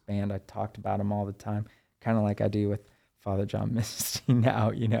loved this band. I talked about them all the time, kind of like I do with Father John Misty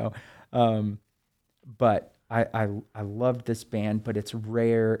now, but I loved this band, but it's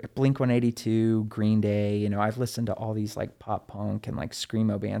rare. Blink-182, Green Day, I've listened to all these like pop punk and like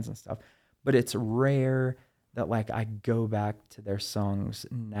screamo bands and stuff, but it's rare that like I go back to their songs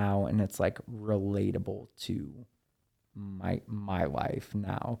now and it's like relatable to my life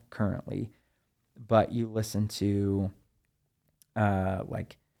now currently. But you listen to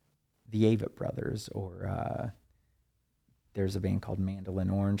like the Avett Brothers or there's a band called Mandolin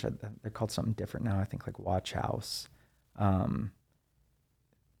Orange. They're called something different now. I think like Watch House.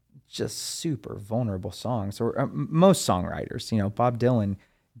 Just super vulnerable songs. Or most songwriters, Bob Dylan,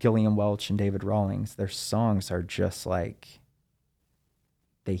 Gillian Welch, and David Rawlings, their songs are just like,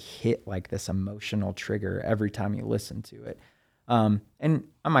 they hit like this emotional trigger every time you listen to it. And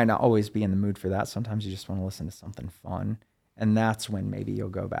I might not always be in the mood for that. Sometimes you just want to listen to something fun. And that's when maybe you'll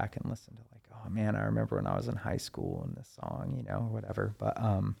go back and listen to like, oh man, I remember when I was in high school and this song, or whatever. But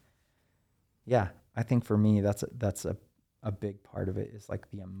yeah, I think for me, that's a big part of it is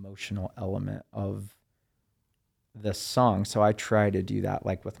like the emotional element of the song. So I try to do that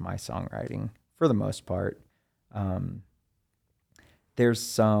like with my songwriting for the most part. I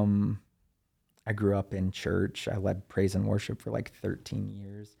grew up in church. I led praise and worship for like 13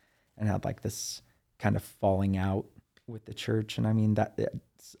 years and had like this kind of falling out with the church. And I mean,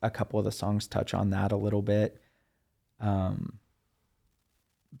 a couple of the songs touch on that a little bit. And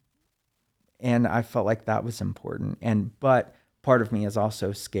I felt like that was important. But part of me is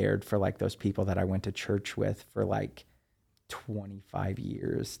also scared for like those people that I went to church with for like 25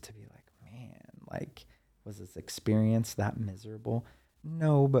 years to be like, man, like, was this experience that miserable?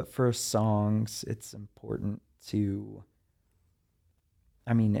 No, but for songs, it's important to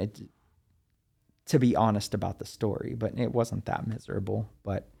be honest about the story, but it wasn't that miserable,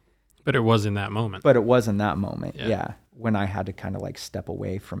 but it was in that moment. But it was in that moment, yeah. When I had to kind of like step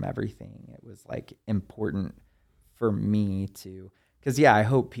away from everything, it was like important for me to, because I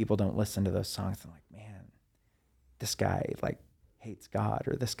hope people don't listen to those songs and like, man, this guy like hates God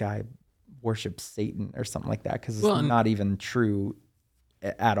or this guy worships Satan or something like that, because it's not even true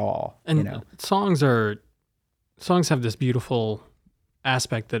at all. And songs have this beautiful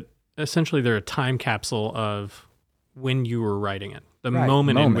aspect that essentially they're a time capsule of when you were writing it, the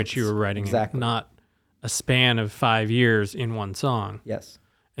moment in which you were writing it, not a span of 5 years in one song. Yes.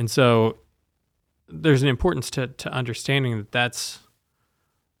 And so there's an importance to understanding that's,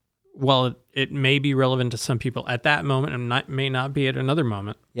 while it may be relevant to some people at that moment and may not be at another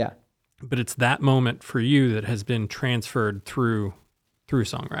moment. Yeah. But it's that moment for you that has been transferred through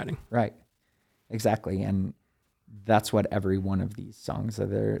songwriting. Right. Exactly. And that's what every one of these songs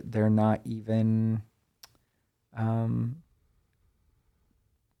are. They're not even, I'm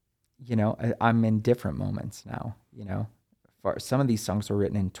in different moments now, some of these songs were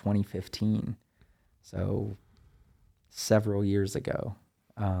written in 2015. So several years ago.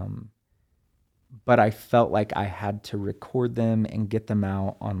 But I felt like I had to record them and get them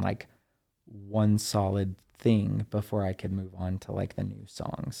out on like one solid thing before I could move on to like the new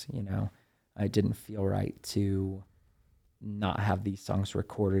songs. I didn't feel right to not have these songs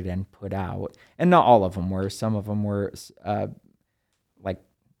recorded and put out. And not all of them were. Some of them were like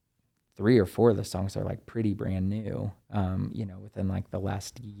 3 or 4 of the songs are like pretty brand new, within like the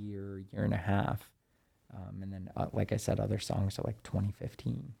last year and a half. And then, like I said, other songs are like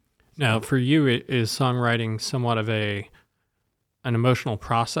 2015. Now, for you, is songwriting somewhat of an emotional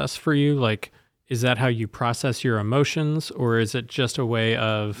process for you? Like, is that how you process your emotions, or is it just a way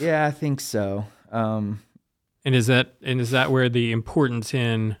of? Yeah, I think so. And is that where the importance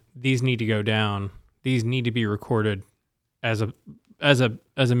in these need to go down, these need to be recorded as a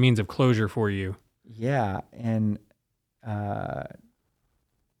means of closure for you? Yeah, and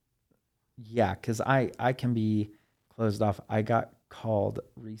Yeah, because I can be closed off. I got called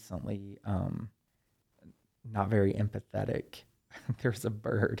recently, not very empathetic. There's a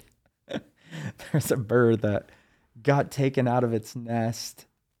bird. There's a bird that got taken out of its nest,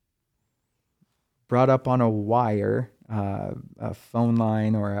 brought up on a wire, a phone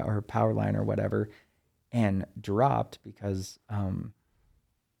line or a power line or whatever, and dropped because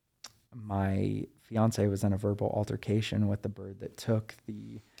my fiance was in a verbal altercation with the bird that took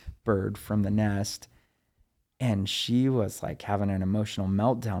the bird from the nest. And she was like having an emotional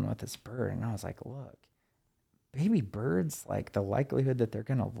meltdown with this bird. And I was like, look, baby birds, like the likelihood that they're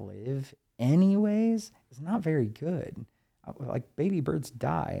going to live anyways is not very good. Like baby birds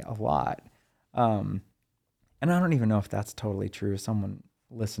die a lot. And I don't even know if that's totally true. Someone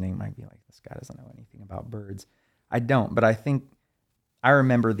listening might be like, this guy doesn't know anything about birds. I don't, but I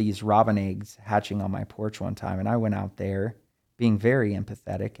remember these robin eggs hatching on my porch one time, and I went out there being very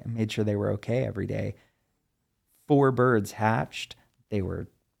empathetic and made sure they were okay every day. 4 birds hatched. They were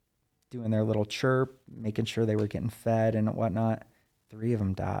doing their little chirp, making sure they were getting fed and whatnot. 3 of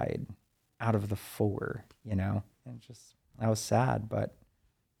them died out of the 4, and I was sad, but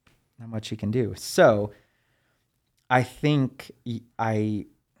not much you can do. So I think I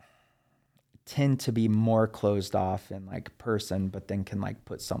tend to be more closed off in like person, but then can like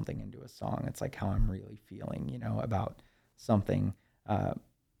put something into a song. It's like how I'm really feeling, about something.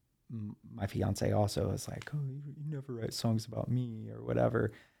 My fiance also is like, oh, you never write songs about me or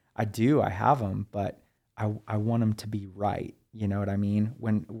whatever. I do, I have them, but I want them to be right. You know what I mean?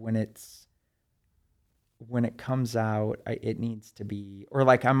 When it comes out, it needs to be, or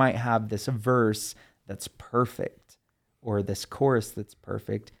like I might have this verse that's perfect or this chorus that's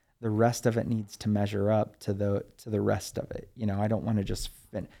perfect. The rest of it needs to measure up to the rest of it. I don't want to just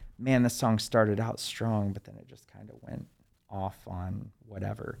man, this song started out strong, but then it just kind of went off on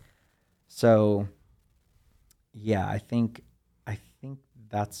whatever. So yeah, I think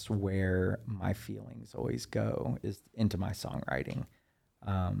that's where my feelings always go, is into my songwriting.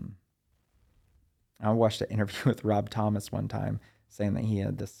 I watched an interview with Rob Thomas one time saying that he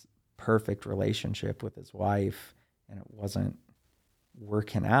had this perfect relationship with his wife and it wasn't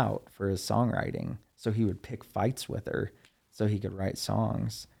working out for his songwriting. So he would pick fights with her so he could write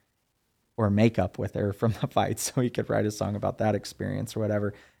songs, or make up with her from the fights so he could write a song about that experience or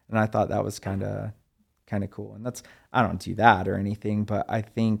whatever. And I thought that was kind of cool. And I don't do that or anything, but I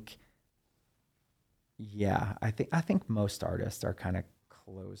think most artists are kind of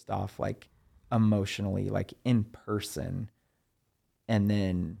closed off, like emotionally, like in person, and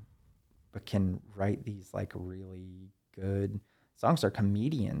then but can write these like really good songs. Are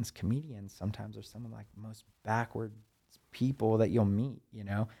comedians sometimes are some of like the most backward people that you'll meet,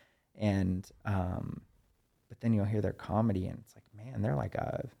 and but then you'll hear their comedy and it's like, man, they're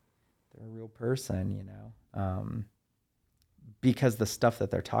a real person, because the stuff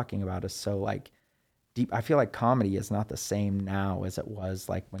that they're talking about is so like deep. I feel like comedy is not the same now as it was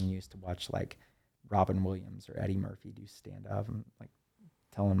like when you used to watch like Robin Williams or Eddie Murphy do stand up. I'm like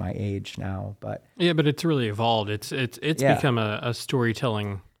telling my age now, but yeah, but it's really evolved. It's yeah, become a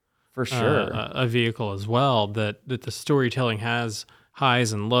storytelling, for sure, a vehicle as well. That the storytelling has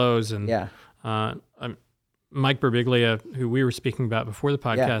highs and lows, and yeah. Mike Birbiglia, who we were speaking about before the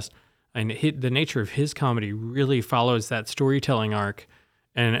podcast, and the nature of his comedy really follows that storytelling arc,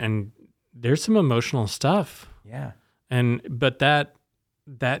 and there's some emotional stuff. Yeah. But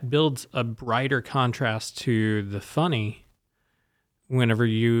that builds a brighter contrast to the funny whenever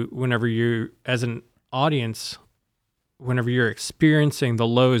you as an audience, whenever you're experiencing the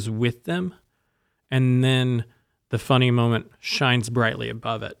lows with them, and then the funny moment shines brightly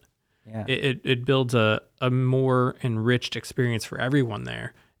above it. Yeah. It builds a more enriched experience for everyone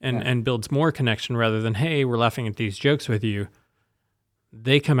there, and builds more connection rather than, hey, we're laughing at these jokes with you.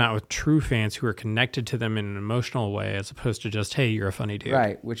 They come out with true fans who are connected to them in an emotional way, as opposed to just, hey, you're a funny dude.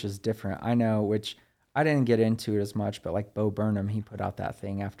 Right, which is different. I know, which I didn't get into it as much, but like Bo Burnham, he put out that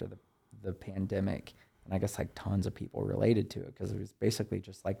thing after the pandemic, and I guess like tons of people related to it because it was basically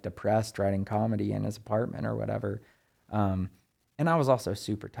just like depressed writing comedy in his apartment or whatever. And I was also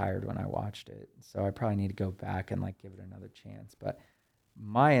super tired when I watched it, so I probably need to go back and like give it another chance. But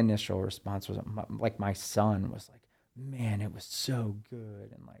my initial response was like my son was like, man, it was so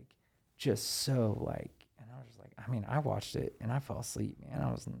good, and like just so like, and I was just like, I mean, I watched it and I fell asleep, man.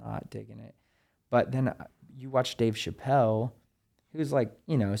 I was not digging it. But then you watch Dave Chappelle, who's like,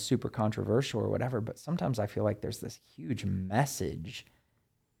 super controversial or whatever, but sometimes I feel like there's this huge message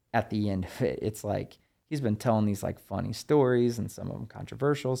at the end of it. It's like he's been telling these like funny stories, and some of them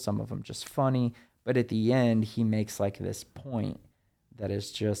controversial, some of them just funny, but at the end he makes like this point that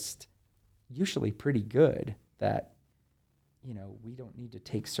is just usually pretty good, that, we don't need to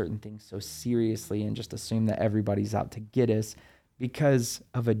take certain things so seriously and just assume that everybody's out to get us because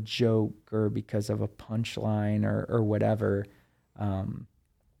of a joke or because of a punchline or whatever. And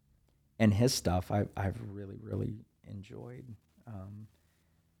his stuff I've really, really enjoyed.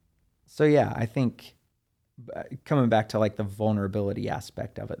 So yeah, I think coming back to like the vulnerability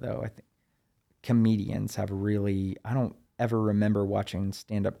aspect of it, though, I think comedians have really, I don't ever remember watching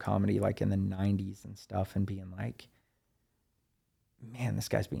stand-up comedy like in the 90s and stuff and being like, man, this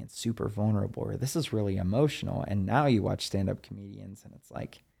guy's being super vulnerable, or this is really emotional. And now you watch stand-up comedians and it's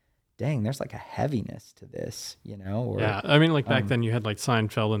like, dang, there's like a heaviness to this, Or, yeah, I mean, like back then you had like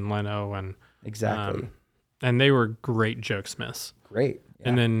Seinfeld and Leno and exactly, and they were great jokesmiths. Great, yeah.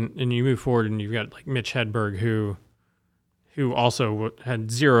 And you move forward and you've got like Mitch Hedberg who also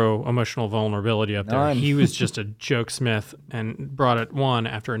had zero emotional vulnerability up there. He was just a jokesmith and brought it one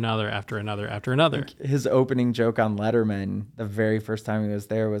after another, after another, after another. His opening joke on Letterman, the very first time he was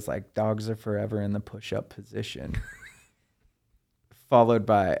there, was like, dogs are forever in the push-up position. Followed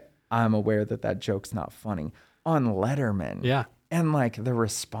by, I'm aware that joke's not funny. On Letterman. Yeah. And like the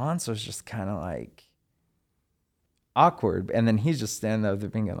response was just kind of like awkward. And then he's just standing there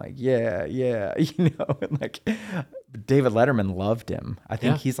being like, yeah, and like David Letterman loved him. I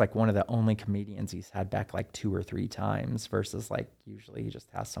think he's like one of the only comedians he's had back like 2 or 3 times versus like usually he just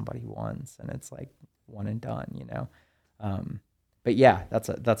has somebody once and it's like one and done, But yeah, that's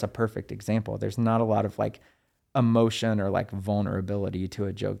a perfect example. There's not a lot of like emotion or like vulnerability to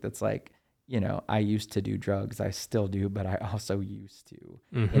a joke that's like, I used to do drugs, I still do, but I also used to,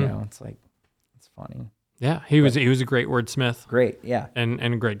 it's like, it's funny. Yeah, he was a great wordsmith. Great, yeah. And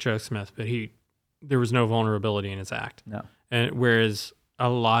a great jokesmith, but there was no vulnerability in his act. No. And whereas a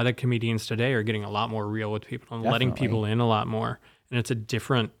lot of comedians today are getting a lot more real with people and letting people in a lot more. And it's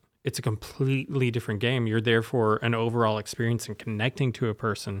a completely different game. You're there for an overall experience and connecting to a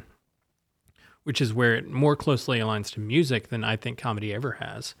person, which is where it more closely aligns to music than I think comedy ever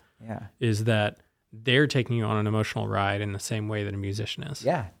has. Yeah. Is that they're taking you on an emotional ride in the same way that a musician is.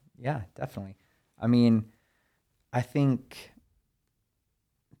 Yeah, definitely. I mean, I think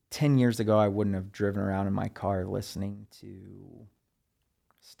 10 years ago, I wouldn't have driven around in my car listening to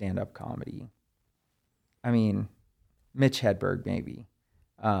stand-up comedy. I mean, Mitch Hedberg, maybe.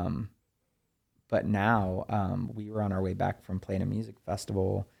 But now we were on our way back from playing a music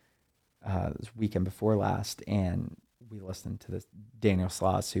festival this weekend before last, and we listened to this Daniel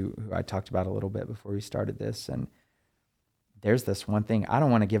Sloss, who I talked about a little bit before we started this, and there's this one thing. I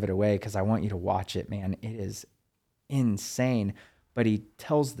don't want to give it away because I want you to watch it, man. It is insane. But he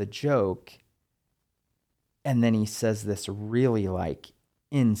tells the joke, and then he says this really like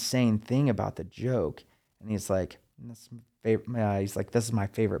insane thing about the joke, and he's like, "This is my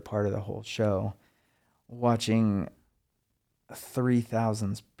favorite part of the whole show, watching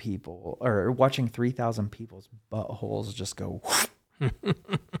 3,000 people's buttholes just go."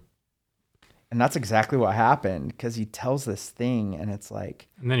 And that's exactly what happened, because he tells this thing and it's like,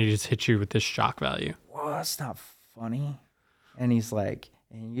 and then he just hits you with this shock value. Well, that's not funny. And he's like,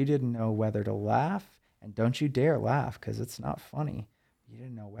 and you didn't know whether to laugh, and don't you dare laugh because it's not funny. You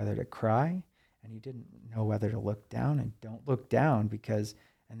didn't know whether to cry, and you didn't know whether to look down, and don't look down because,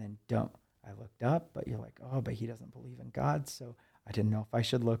 and then don't. I looked up, but you're like, oh, but he doesn't believe in God, so I didn't know if I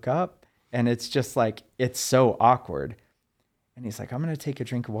should look up. And it's just like, it's so awkward. And he's like, I'm going to take a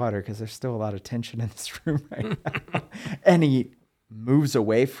drink of water because there's still a lot of tension in this room right now. And he moves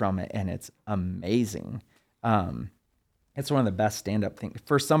away from it, and it's amazing. It's one of the best stand-up things.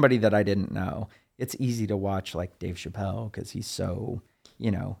 For somebody that I didn't know, it's easy to watch like Dave Chappelle because he's so,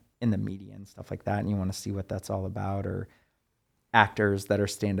 in the media and stuff like that, and you want to see what that's all about, or actors that are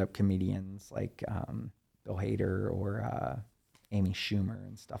stand-up comedians like Bill Hader or Amy Schumer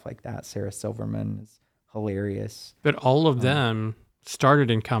and stuff like that. Sarah Silverman is hilarious. But all of them started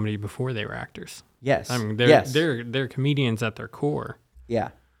in comedy before they were actors. Yes. I mean, they're comedians at their core. Yeah.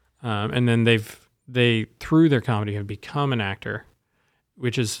 And then they through their comedy have become an actor,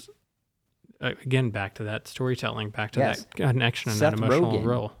 which is again back to that storytelling, back to that connection and Seth that emotional Rogen,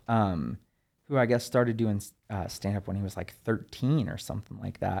 role. Who I guess started doing stand-up when he was like 13 or something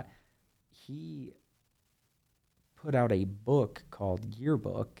like that. He put out a book called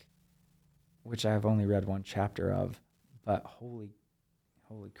Yearbook, which I've only read one chapter of, but holy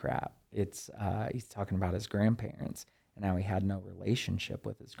crap. It's he's talking about his grandparents and how he had no relationship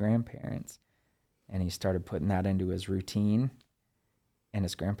with his grandparents. And he started putting that into his routine, and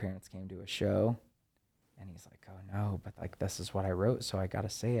his grandparents came to a show, and he's like, oh no, but like, this is what I wrote, so I got to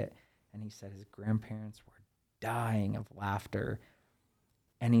say it. And he said his grandparents were dying of laughter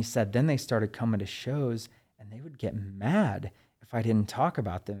And he said, then they started coming to shows and they would get mad if I didn't talk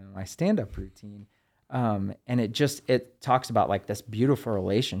about them in my stand-up routine. And it talks about like this beautiful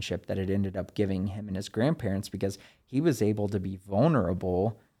relationship that it ended up giving him and his grandparents, because he was able to be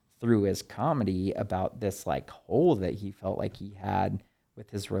vulnerable through his comedy about this like hole that he felt like he had with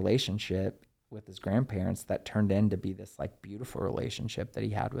his relationship with his grandparents that turned into be this like beautiful relationship that he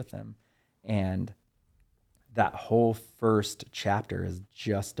had with them. And that whole first chapter is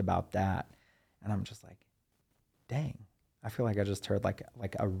just about that. And I'm just like, dang, I feel like I just heard like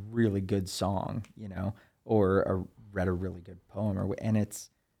a really good song, you know, or read a really good poem, and it's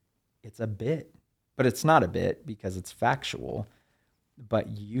a bit, but it's not a bit because it's factual. But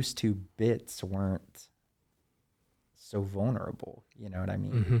used to bits weren't so vulnerable, you know what I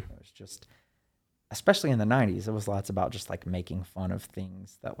mean? Mm-hmm. It was just, especially in the 90s, it was lots about just like making fun of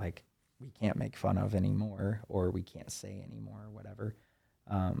things that like we can't make fun of anymore, or we can't say anymore, or whatever.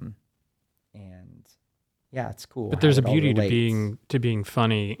 And yeah, it's cool. But there's a beauty to being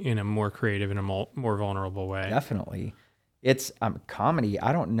funny in a more creative and a more vulnerable way. Definitely. It's comedy.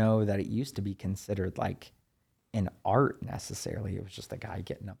 I don't know that it used to be considered like an art necessarily. It was just a guy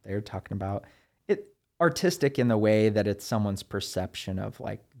getting up there talking about it, artistic in the way that it's someone's perception of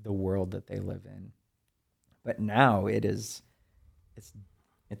like the world that they live in. But now it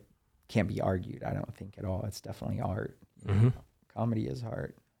can't be argued, I don't think, at all. It's definitely art. Mm-hmm. Comedy is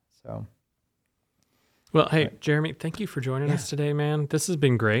art. So, well, hey, Jeremy, thank you for joining us today, man. This has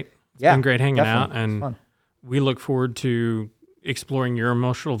been great. It's been great hanging out, and and we look forward to exploring your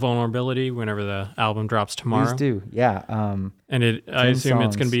emotional vulnerability whenever the album drops tomorrow. Please do, yeah. And I assume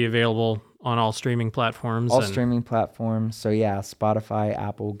it's going to be available on all streaming platforms. Streaming platforms. So yeah, Spotify,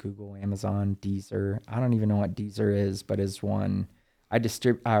 Apple, Google, Amazon, Deezer. I don't even know what Deezer is, but is one I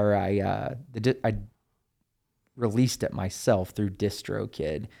released it myself through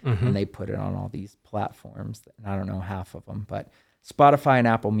DistroKid, and they put it on all these platforms. And I don't know half of them, but Spotify and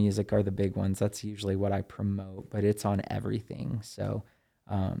Apple Music are the big ones. That's usually what I promote, but it's on everything. So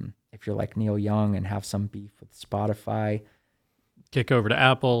if you're like Neil Young and have some beef with Spotify, kick over to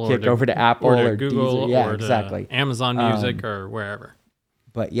Apple, or to Google, Deezer. Yeah, or exactly. to Amazon Music, or wherever.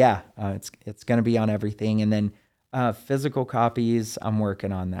 But yeah, it's going to be on everything. And then physical copies, I'm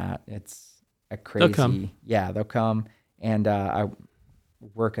working on that. It's a crazy. They'll come. Yeah, they'll come. And I'm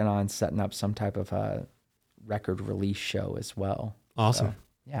working on setting up some type of a record release show as well. Awesome. So,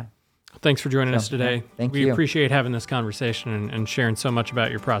 yeah. Thanks for joining us today. Yeah, thank you. you. We appreciate having this conversation and sharing so much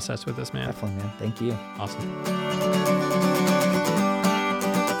about your process with us, man. Definitely, man. Thank you. Awesome.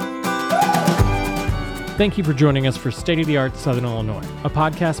 Thank you for joining us for State of the Art Southern Illinois, a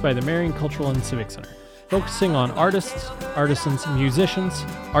podcast by the Marion Cultural and Civic Center, focusing on artists, artisans, musicians,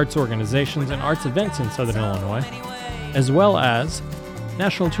 arts organizations, and arts events in Southern Illinois, as well as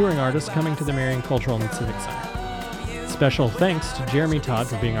national touring artists coming to the Marion Cultural and Civic Center. Special thanks to Jeremy Todd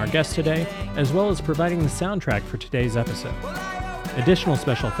for being our guest today, as well as providing the soundtrack for today's episode. Additional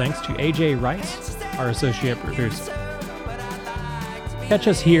special thanks to AJ Rice, our associate producer. Catch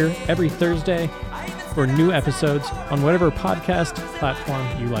us here every Thursday for new episodes on whatever podcast platform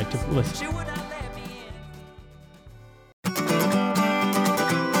you like to listen.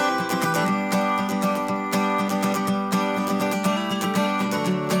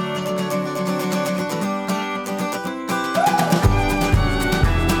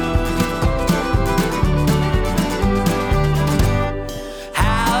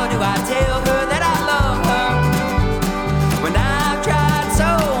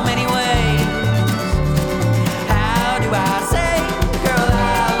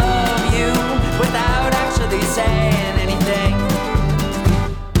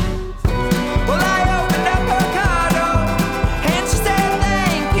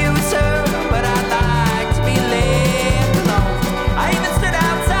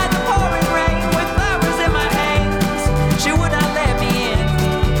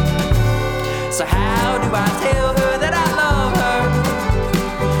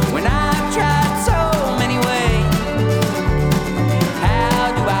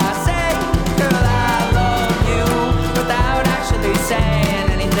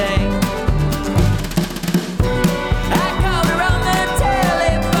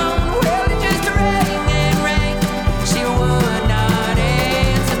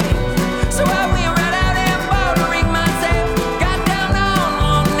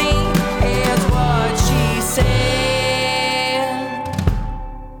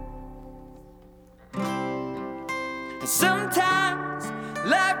 Sometimes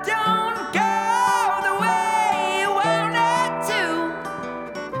life don't go the way you want it to,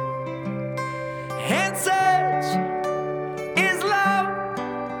 and such is love.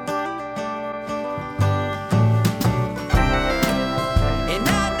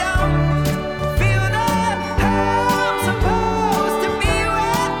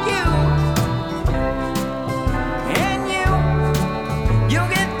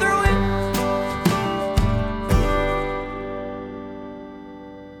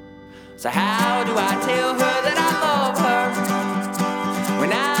 tell her